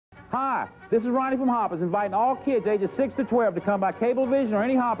Hi, this is Ronnie from Hoppers, inviting all kids ages 6 to 12 to come by Cablevision or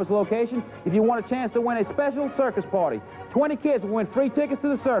any Hoppers location if you want a chance to win a special circus party. 20 kids will win free tickets to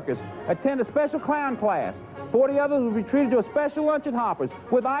the circus, attend a special clown class. 40 others will be treated to a special lunch at Hoppers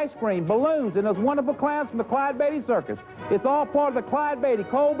with ice cream, balloons, and those wonderful clowns from the Clyde Beatty Circus. It's all part of the Clyde Beatty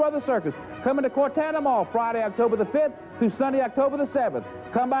Cole Brothers Circus, coming to Cortana Mall Friday, October the 5th through Sunday, October the 7th.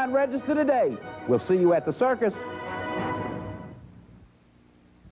 Come by and register today. We'll see you at the circus.